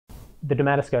The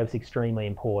dermatoscope is extremely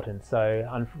important. So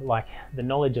like the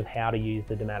knowledge of how to use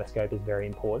the dermatoscope is very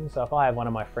important. So if I have one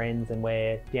of my friends and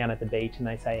we're down at the beach and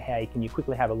they say, hey, can you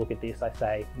quickly have a look at this? I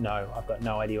say, no, I've got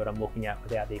no idea what I'm looking at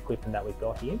without the equipment that we've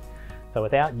got here. So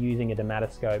without using a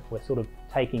dermatoscope, we're sort of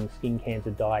taking skin cancer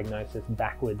diagnosis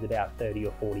backwards about 30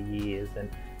 or 40 years.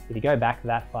 And if you go back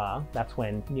that far, that's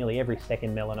when nearly every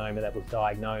second melanoma that was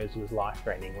diagnosed was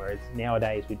life-threatening, whereas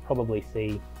nowadays we'd probably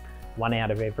see 1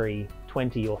 out of every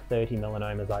 20 or 30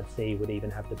 melanomas I'd see would even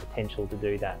have the potential to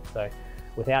do that. So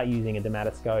without using a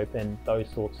dermatoscope and those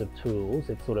sorts of tools,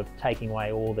 it's sort of taking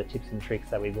away all the tips and tricks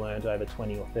that we've learned over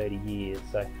 20 or 30 years.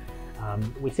 So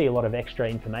we see a lot of extra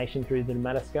information through the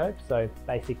dermatoscope. So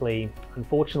basically,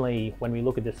 unfortunately, when we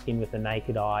look at the skin with the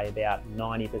naked eye, about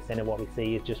 90% of what we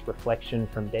see is just reflection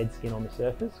from dead skin on the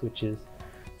surface, which is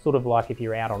sort of like if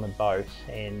you're out on a boat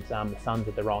and the sun's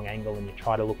at the wrong angle and you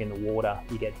try to look in the water,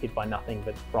 you get hit by nothing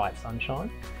but bright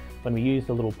sunshine. When we use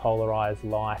the little polarized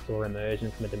light or immersion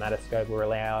from a dermatoscope,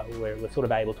 we're sort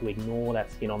of able to ignore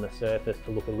that skin on the surface to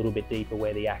look a little bit deeper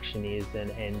where the action is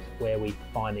and where we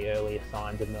find the earliest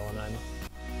signs of melanoma.